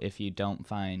 So if you don't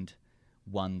find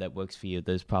one that works for you,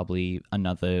 there's probably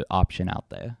another option out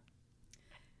there.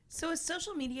 So has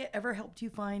social media ever helped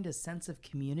you find a sense of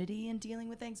community in dealing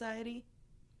with anxiety?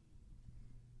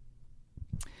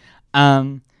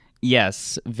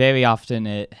 Yes, very often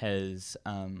it has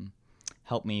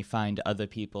helped me find other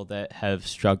people that have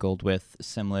struggled with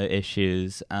similar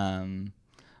issues.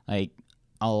 Like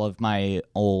all of my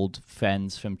old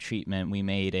friends from treatment, we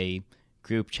made a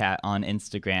group chat on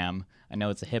Instagram. I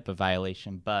know it's a HIPAA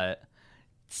violation, but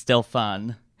it's still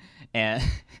fun. And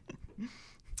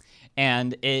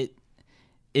and it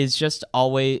is just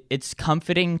always, it's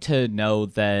comforting to know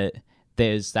that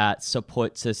there's that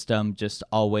support system just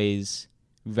always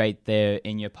right there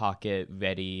in your pocket,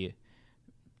 ready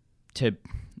to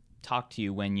talk to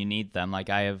you when you need them.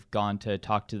 Like I have gone to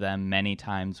talk to them many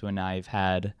times when I've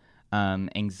had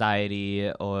anxiety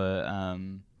or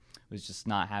was just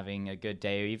not having a good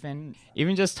day, or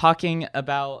even just talking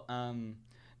about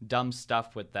dumb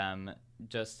stuff with them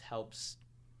just helps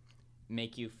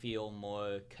make you feel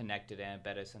more connected and a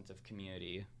better sense of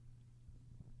community.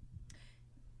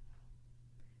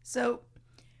 So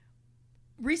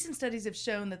recent studies have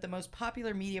shown that the most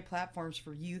popular media platforms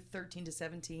for youth 13 to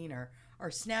 17 are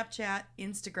Snapchat,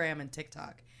 Instagram, and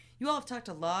TikTok. You all have talked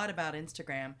a lot about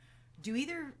Instagram.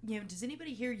 Does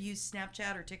anybody here use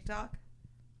Snapchat or TikTok?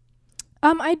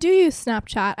 I do use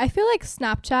Snapchat. I feel like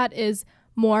Snapchat is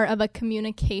more of a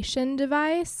communication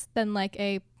device than like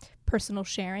a personal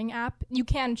sharing app. You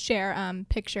can share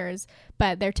pictures,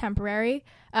 but they're temporary.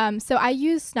 So I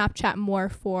use Snapchat more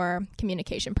for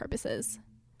communication purposes.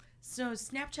 So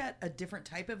Snapchat, a different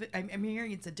type of, I'm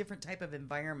hearing it's a different type of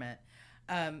environment,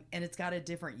 and it's got a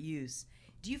different use.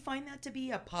 Do you find that to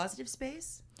be a positive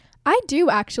space? I do,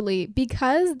 actually,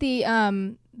 because the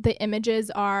images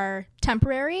are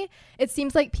temporary. It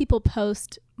seems like people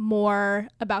post more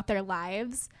about their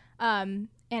lives, and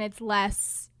it's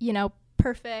less,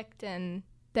 perfect than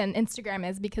Instagram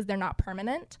is, because they're not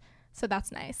permanent. So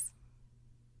that's nice.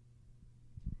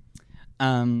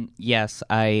 Yes,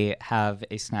 I have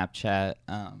a Snapchat,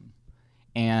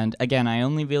 and again, I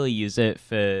only really use it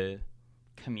for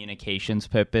communications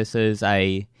purposes.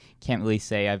 I can't really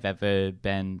say I've ever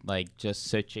been just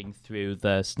searching through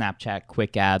the Snapchat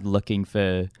quick ad looking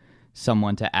for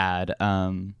someone to add.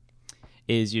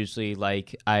 Is usually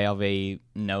I already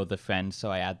know the friend,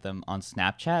 so I add them on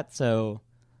Snapchat. So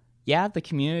yeah, the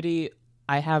community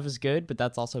I have is good, but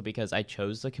that's also because I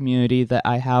chose the community that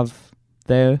I have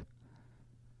there.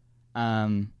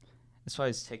 As far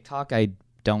as TikTok, I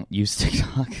don't use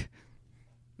TikTok.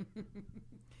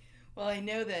 Well, I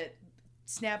know that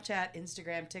Snapchat,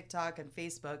 Instagram, TikTok, and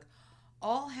Facebook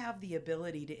all have the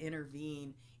ability to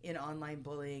intervene in online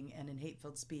bullying and in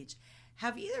hate-filled speech.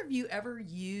 Have either of you ever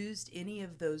used any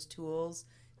of those tools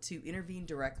to intervene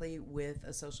directly with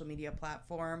a social media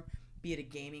platform, be it a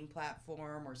gaming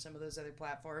platform or some of those other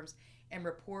platforms, and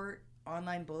report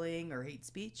online bullying or hate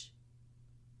speech?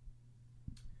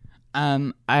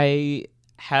 I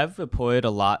have reported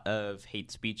a lot of hate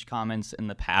speech comments in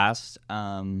the past.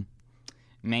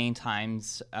 Many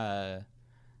times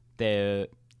there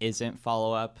isn't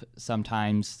follow-up.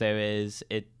 Sometimes there is.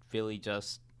 It really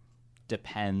just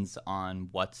depends on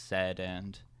what's said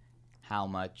and how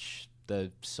much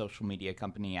the social media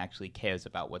company actually cares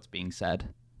about what's being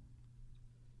said.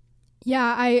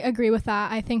 Yeah, I agree with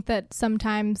that. I think that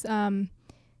sometimes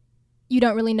you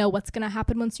don't really know what's going to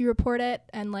happen once you report it,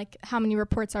 and how many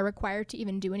reports are required to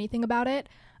even do anything about it.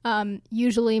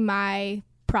 Usually my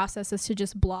process is to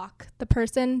just block the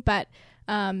person, but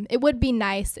it would be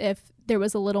nice if there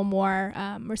was a little more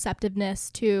receptiveness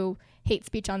to hate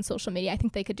speech on social media. I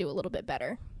think they could do a little bit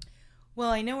better. Well,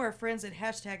 I know our friends at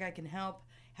 #ICanHelp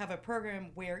have a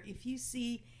program where if you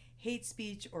see hate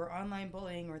speech or online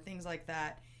bullying or things like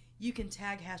that, you can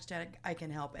tag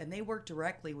 #ICanHelp, and they work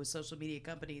directly with social media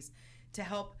companies to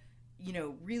help,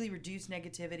 really reduce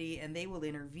negativity, and they will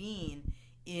intervene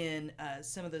in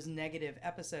some of those negative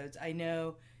episodes. I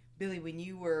know, Billy, when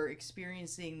you were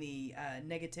experiencing the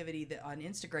negativity that on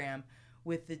Instagram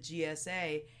with the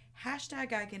GSA,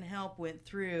 #ICanHelp went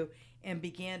through and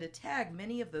began to tag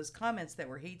many of those comments that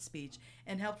were hate speech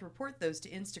and helped report those to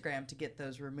Instagram to get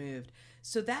those removed.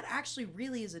 So that actually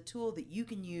really is a tool that you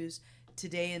can use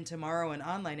today and tomorrow and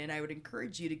online, and I would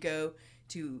encourage you to go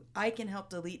to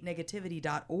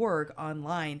icanhelpdeletenegativity.org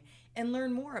online and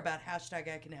learn more about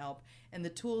 #ICanHelp and the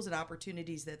tools and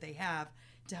opportunities that they have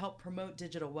to help promote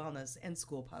digital wellness and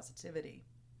school positivity.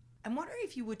 I'm wondering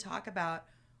if you would talk about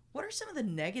what are some of the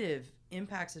negative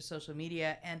impacts of social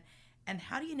media, and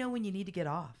how do you know when you need to get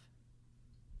off?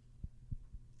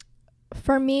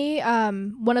 For me,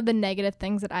 one of the negative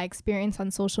things that I experience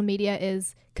on social media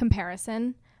is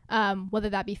comparison. Whether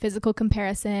that be physical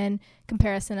comparison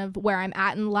of where I'm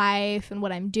at in life and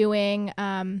what I'm doing.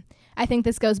 I think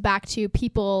this goes back to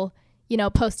people,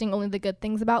 posting only the good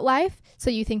things about life. So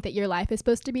you think that your life is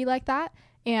supposed to be like that,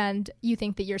 and you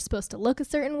think that you're supposed to look a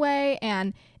certain way,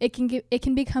 and it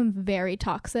can become very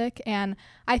toxic. And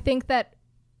I think that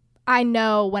I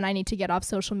know when I need to get off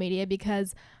social media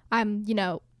because I'm,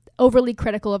 overly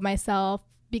critical of myself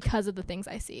because of the things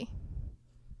I see.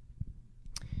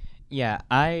 Yeah,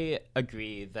 I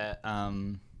agree that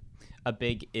a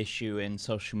big issue in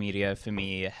social media for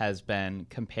me has been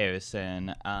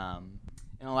comparison.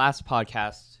 In the last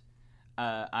podcast,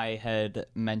 I had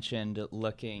mentioned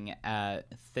looking at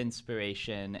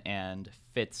Thinspiration and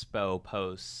Fitspo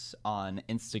posts on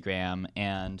Instagram,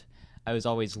 and I was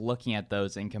always looking at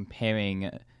those and comparing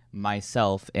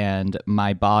myself and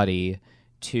my body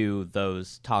to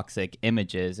those toxic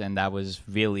images, and that was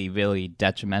really, really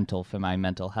detrimental for my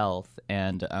mental health.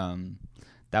 And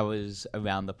that was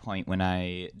around the point when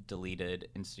I deleted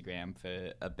Instagram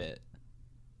for a bit.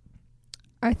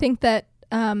 I think that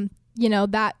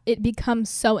that it becomes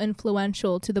so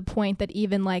influential to the point that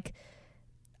even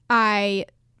I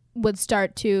would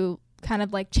start to kind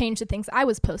of change the things I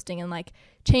was posting and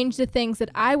change the things that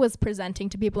I was presenting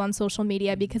to people on social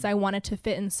media because I wanted to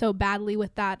fit in so badly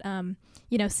with that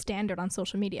standard on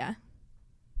social media.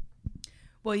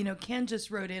 Well, Ken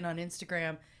just wrote in on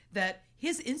Instagram that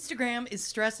his Instagram is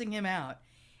stressing him out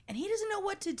and he doesn't know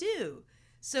what to do.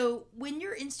 So when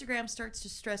your Instagram starts to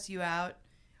stress you out,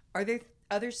 are there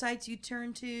other sites you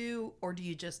turn to, or do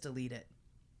you just delete it?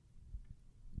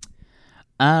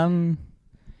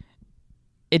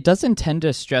 It doesn't tend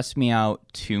to stress me out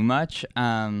too much.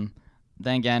 Then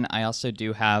again, I also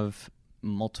do have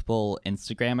multiple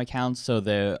Instagram accounts, so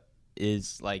there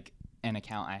is like an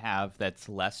account I have that's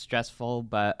less stressful,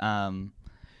 but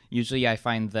usually I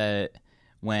find that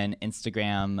when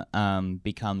Instagram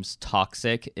becomes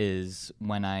toxic is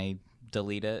when I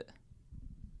delete it.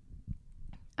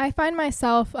 I find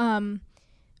myself,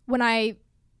 when I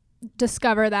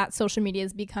discover that social media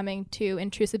is becoming too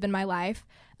intrusive in my life,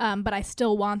 but I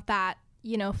still want that,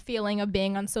 feeling of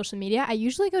being on social media, I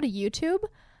usually go to YouTube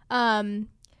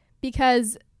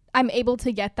because I'm able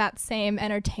to get that same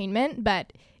entertainment,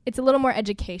 but it's a little more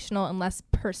educational and less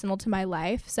personal to my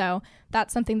life. So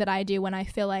that's something that I do when I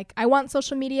feel like I want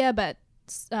social media, but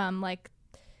like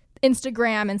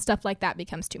Instagram and stuff like that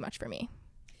becomes too much for me.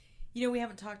 We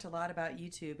haven't talked a lot about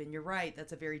YouTube, and you're right,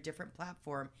 that's a very different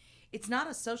platform. It's not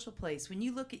a social place. When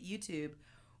you look at YouTube,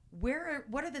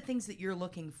 what are the things that you're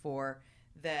looking for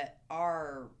that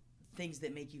are things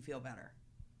that make you feel better?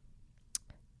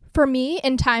 For me,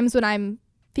 in times when I'm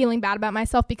feeling bad about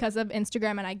myself because of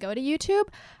Instagram and I go to YouTube,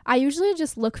 I usually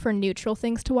just look for neutral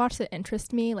things to watch that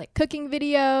interest me, like cooking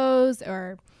videos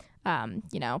or,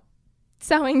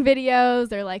 sewing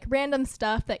videos or like random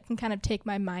stuff that can kind of take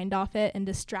my mind off it and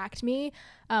distract me,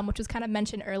 which was kind of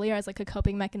mentioned earlier as like a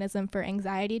coping mechanism for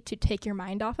anxiety to take your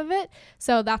mind off of it.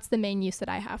 So that's the main use that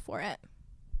I have for it.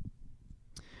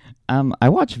 I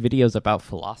watch videos about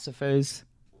philosophers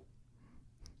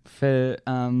for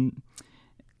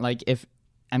like if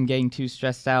I'm getting too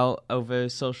stressed out over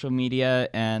social media,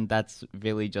 and that's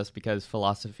really just because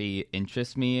philosophy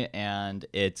interests me and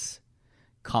it's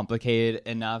complicated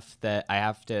enough that I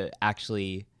have to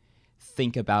actually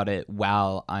think about it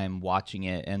while I'm watching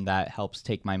it, and that helps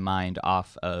take my mind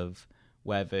off of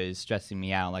whatever is stressing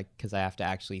me out, like because I have to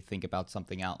actually think about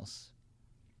something else.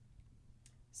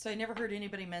 So I never heard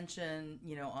anybody mention,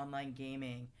 online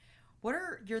gaming. What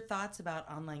are your thoughts about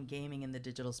online gaming in the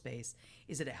digital space?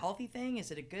 Is it a healthy thing?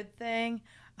 Is it a good thing?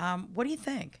 What do you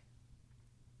think?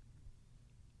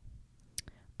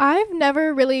 I've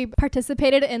never really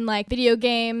participated in like video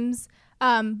games,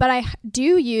 but I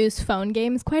do use phone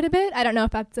games quite a bit. I don't know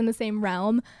if that's in the same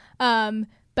realm,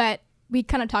 but we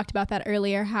kind of talked about that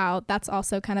earlier, how that's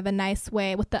also kind of a nice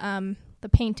way with the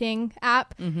painting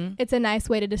app. Mm-hmm. It's a nice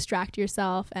way to distract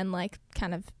yourself and like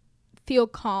kind of feel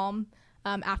calm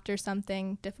after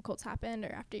something difficult's happened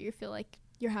or after you feel like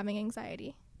you're having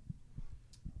anxiety.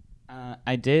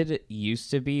 I did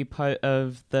used to be part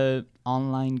of the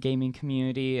online gaming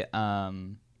community. I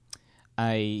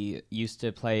used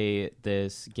to play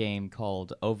this game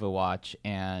called Overwatch,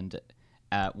 and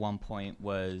at one point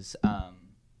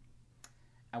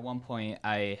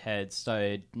I had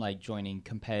started like joining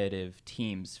competitive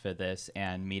teams for this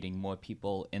and meeting more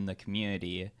people in the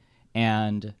community.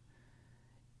 And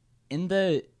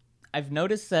I've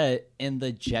noticed that in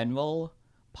the general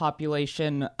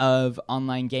population of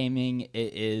online gaming,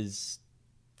 it is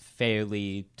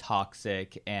fairly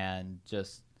toxic and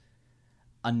just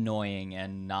annoying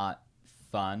and not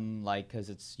fun, like, because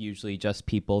it's usually just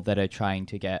people that are trying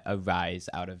to get a rise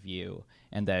out of you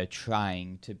and they're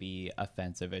trying to be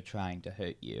offensive or trying to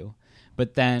hurt you.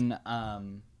 But then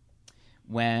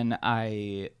when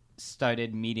I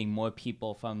started meeting more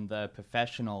people from the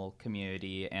professional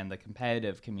community and the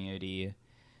competitive community,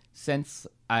 since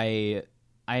I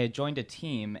had joined a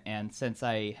team, and since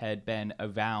I had been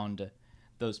around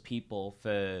those people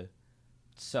for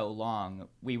so long,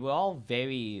 we were all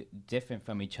very different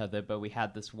from each other, but we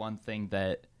had this one thing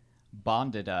that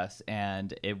bonded us,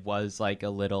 and it was like a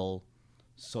little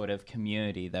sort of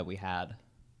community that we had.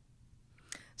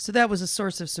 So that was a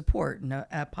source of support and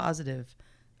a positive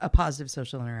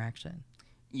social interaction.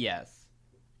 Yes.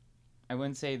 I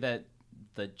wouldn't say that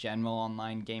the general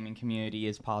online gaming community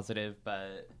is positive,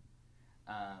 but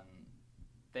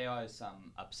there are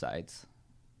some upsides.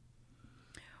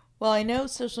 Well, I know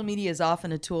social media is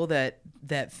often a tool that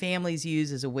families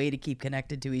use as a way to keep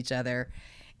connected to each other.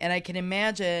 And I can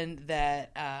imagine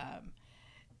that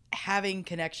having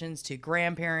connections to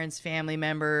grandparents, family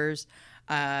members,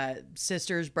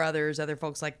 sisters, brothers, other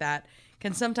folks like that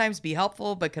can sometimes be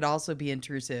helpful, but could also be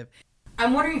intrusive.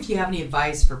 I'm wondering if you have any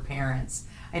advice for parents.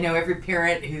 I know every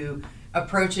parent who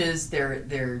approaches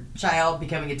their child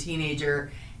becoming a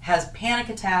teenager has panic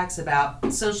attacks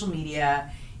about social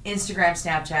media, Instagram,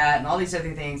 Snapchat, and all these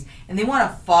other things, and they want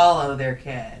to follow their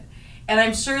kid. And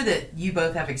I'm sure that you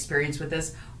both have experience with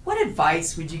this. What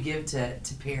advice would you give to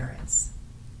parents?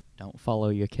 Don't follow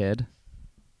your kid.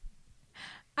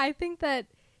 I think that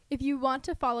if you want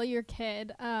to follow your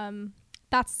kid,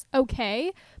 that's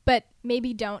okay, but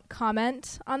maybe don't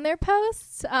comment on their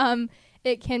posts.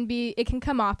 It can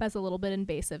come off as a little bit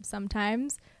invasive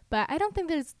sometimes, but I don't think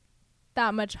there's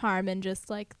that much harm in just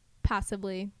like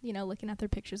passively, looking at their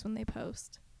pictures when they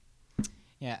post.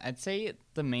 Yeah, I'd say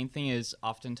the main thing is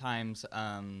oftentimes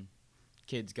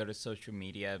kids go to social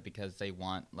media because they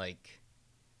want like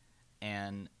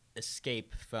an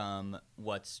escape from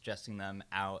what's stressing them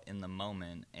out in the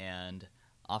moment. And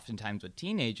oftentimes with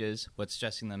teenagers, what's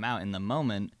stressing them out in the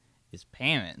moment is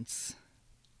parents.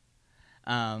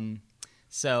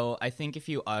 So I think if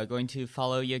you are going to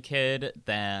follow your kid,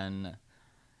 then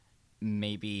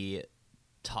maybe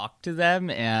talk to them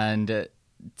and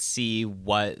see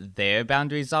what their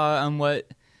boundaries are on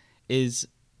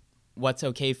what's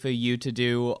okay for you to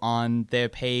do on their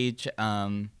page,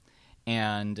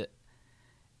 and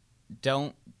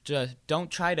don't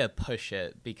try to push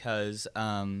it, because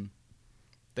the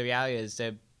reality is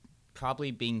they're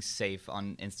probably being safe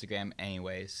on Instagram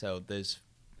anyway, so there's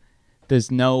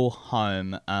no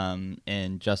harm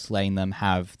in just letting them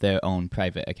have their own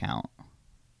private account.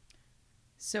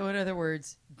 So in other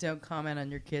words, don't comment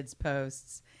on your kids'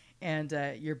 posts, and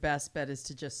your best bet is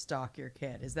to just stalk your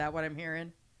kid. Is that what I'm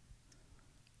hearing?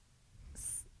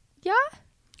 Yeah.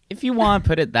 If you want to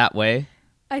put it that way.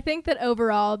 I think that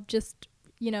overall, just,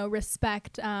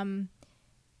 respect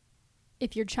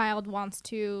if your child wants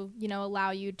to,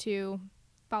 allow you to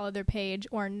follow their page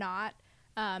or not,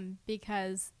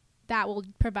 because that will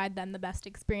provide them the best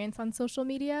experience on social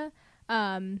media.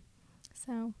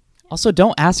 So. Also,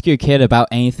 don't ask your kid about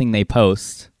anything they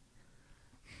post.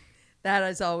 That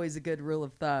is always a good rule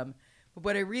of thumb. But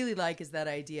what I really like is that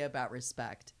idea about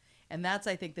respect. And that's,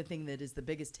 I think, the thing that is the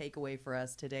biggest takeaway for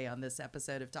us today on this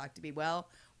episode of Talk to Be Well,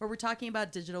 where we're talking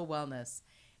about digital wellness.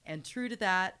 And true to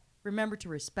that, remember to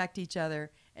respect each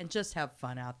other and just have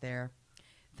fun out there.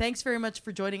 Thanks very much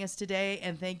for joining us today.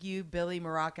 And thank you, Billy,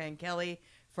 Maraca, and Kelly,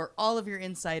 for all of your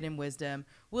insight and wisdom.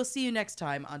 We'll see you next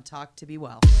time on Talk to Be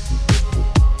Well.